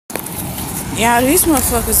Yeah, these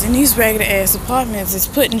motherfuckers in these regular ass apartments is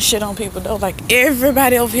putting shit on people though. Like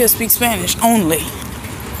everybody over here speaks Spanish only.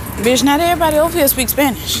 Bitch, not everybody over here speaks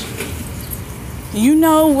Spanish. You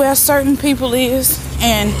know where certain people is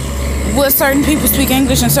and what certain people speak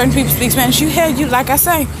English and certain people speak Spanish. You like I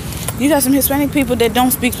say, you got some Hispanic people that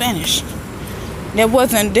don't speak Spanish.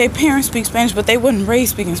 Their parents speak Spanish, but they wasn't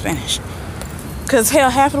raised speaking Spanish. Cause hell,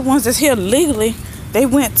 half of the ones that's here legally, they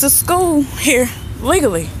went to school here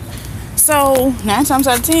legally. So 9 times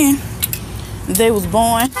out of 10, they was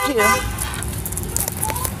born here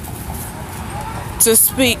to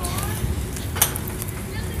speak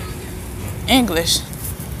English.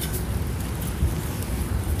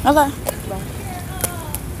 Hello.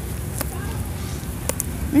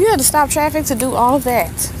 You had to stop traffic to do all of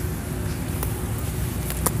that.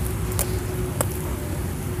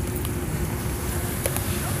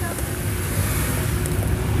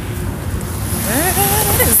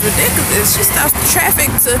 That is ridiculous. She stops the traffic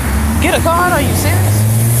to get a card. Are you serious?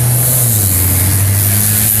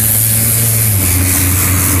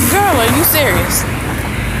 Girl, are you serious?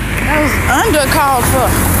 That was undercalled for.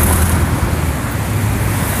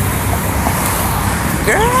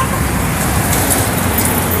 Girl.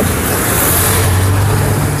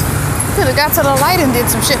 Could have got to the light and did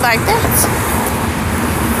some shit like that.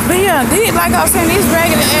 But yeah, like I was saying, these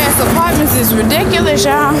regular ass apartments is ridiculous,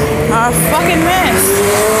 y'all. A fucking mess.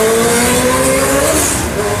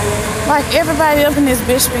 Like everybody up in this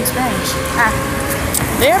bitch speaks Spanish.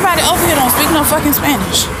 Everybody over here don't speak no fucking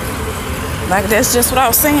Spanish. Like that's just what I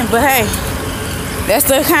was saying. But hey, that's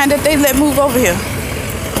the kind that they let move over here.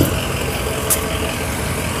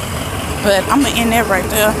 But I'm gonna end that right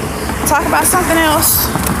there. Talk about something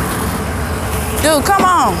else. Dude, come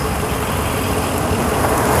on.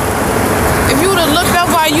 If you would have looked up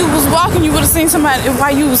while you was walking, you would have seen somebody.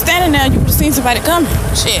 While you was standing there, you would have seen somebody coming.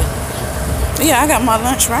 Shit. But yeah, I got my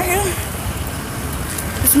lunch right here.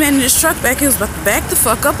 This man in this truck back here was about to back the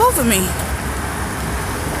fuck up over me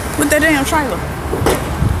with that damn trailer.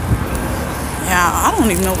 Yeah, I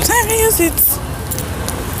don't even know what time it is. It's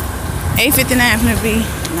 8:59, gonna be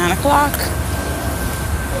 9 o'clock.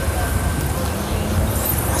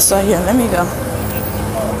 So yeah, let me go.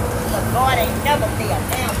 Lord ain't never be a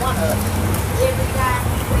damn one of us. Every time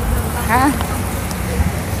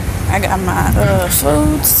I got my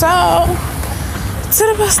food, so to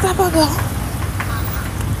the bus stop I go.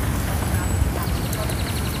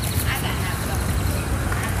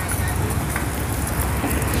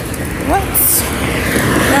 What?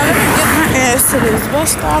 Now let me get my ass to this bus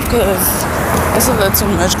stop because there's a little too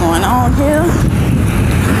much going on here.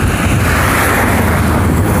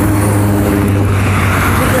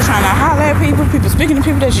 Trying to holler at people speaking to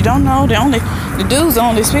people that you don't know. The dudes are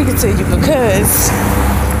only speaking to you because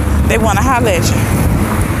they want to holler at you.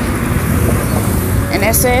 And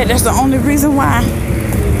that's sad. That's the only reason why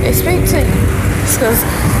they speak to you. It's because,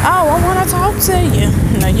 oh, I want to talk to you.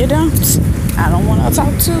 No, you don't. I don't want to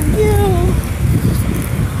talk to you.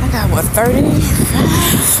 I got, what, 35?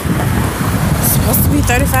 It's supposed to be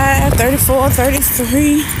 35, 34,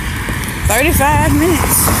 33, 35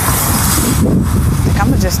 minutes. I'm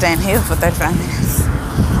gonna just stand here for 35 minutes.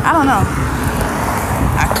 I don't know.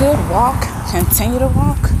 I could walk, continue to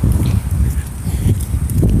walk.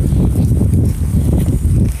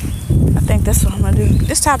 I think that's what I'm gonna do.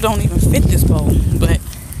 This top don't even fit this bowl, but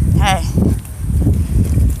hey.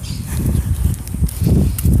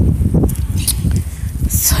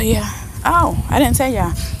 So yeah. Oh, I didn't tell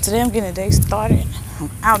y'all. Today I'm getting a day started. I'm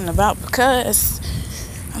out and about because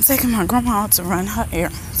I'm taking my grandma out to run her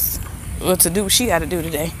errands. Well, to do what she got to do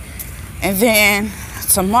today. And then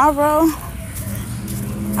tomorrow,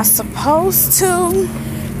 I'm supposed to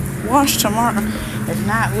wash tomorrow. If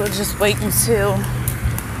not, we'll just wait until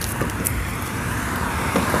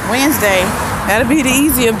Wednesday. That'll be the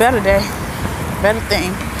easier, better day. Better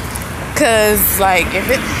thing. Because, like,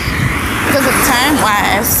 because of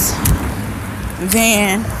time-wise,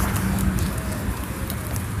 then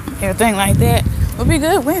everything like that will be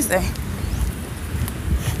good Wednesday.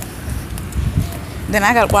 Then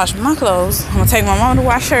I gotta wash my clothes. I'm gonna take my mom to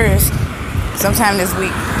wash hers sometime this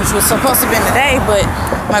week, which was supposed to be today, but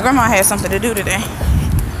my grandma had something to do today.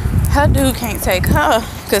 Her dude can't take her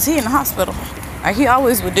because he in the hospital, like he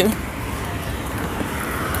always would do.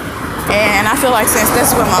 And I feel like since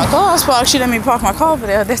that's where my car's parked, she let me park my car over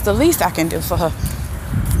there. That's the least I can do for her.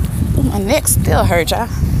 My neck still hurts, y'all.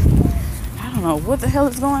 I don't know what the hell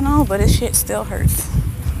is going on, but this shit still hurts.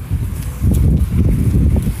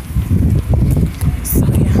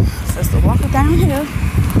 Just to walk it down here.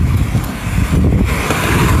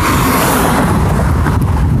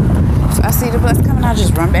 So I see the bus coming, I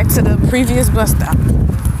just run back to the previous bus stop.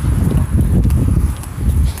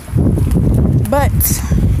 But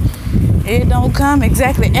it don't come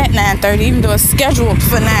exactly at 9:30, even though it's scheduled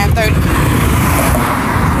for 9:30.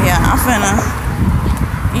 Yeah, I'm finna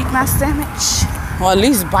eat my sandwich. Or at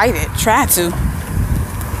least bite it. Try to.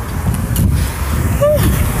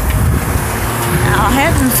 Now,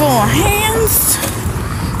 having full hands,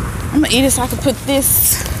 I'm gonna eat it so I can put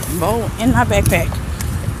this bowl in my backpack.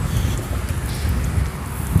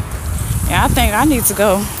 Yeah, I think I need to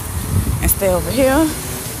go and stay over here.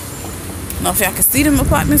 I don't know if y'all can see them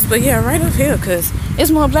apartments, but yeah, right up here, because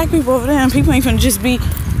it's more black people over there, and people ain't finna just be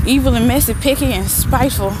evil and messy, picky and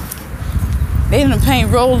spiteful. They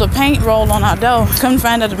didn't roll the paint roll on our door. Come to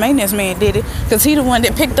find out the maintenance man did it, because he the one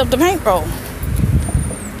that picked up the paint roll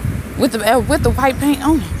with the white paint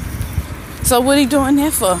on it. So what he doing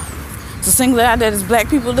that for? To single out that it's black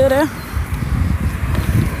people live there?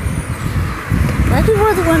 Black people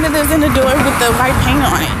are the one that lives in the door with the white paint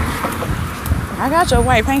on it. I got your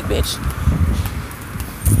white paint, bitch.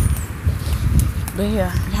 But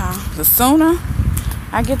yeah, y'all, the sooner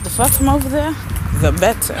I get the fuck from over there, the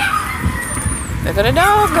better. Look at the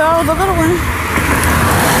dog go, the little one.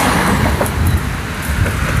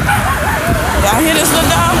 Y'all hear this little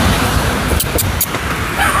dog?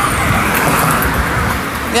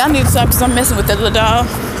 Y'all need to stop because I'm messing with that little dog.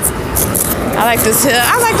 I like this here.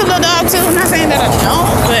 I like the little dog too. I'm not saying that I don't,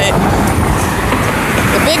 but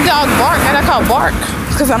the big dog bark, and I call bark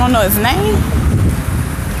because I don't know his name.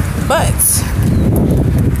 But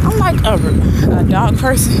I'm like a dog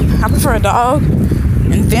person. I prefer a dog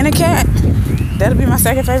and then a cat. That'll be my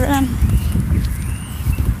second favorite animal.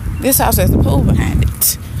 This house has a pool behind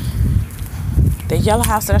it. The yellow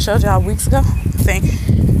house that I showed y'all weeks ago, I think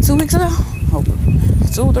 2 weeks ago, oh,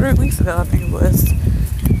 2 or 3 weeks ago, I think it was.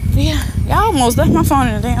 Yeah, y'all almost left my phone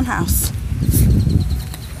in the damn house.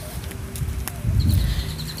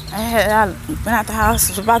 I went out the house,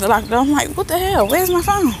 was about to lock the door. I'm like, what the hell? Where's my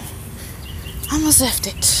phone? I almost left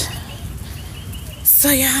it. So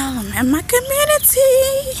y'all, I'm at my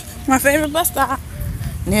community. My favorite bus stop.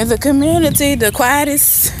 Near the community, the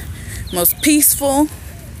quietest, most peaceful,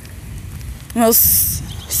 most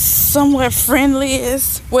somewhat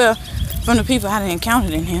friendliest. Well, from the people I done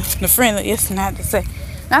encountered in here, the friendliest. Not to say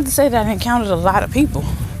that I encountered a lot of people,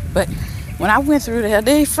 but when I went through there,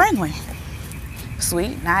 they friendly,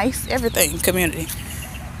 sweet, nice, everything. Community.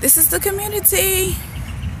 This is the community.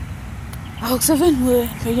 Oaks of Inwood.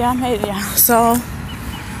 But yeah, I made it, y'all. So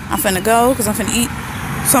I'm finna go because I'm finna eat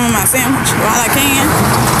some of my sandwich while I can.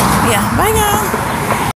 Yeah, bye y'all.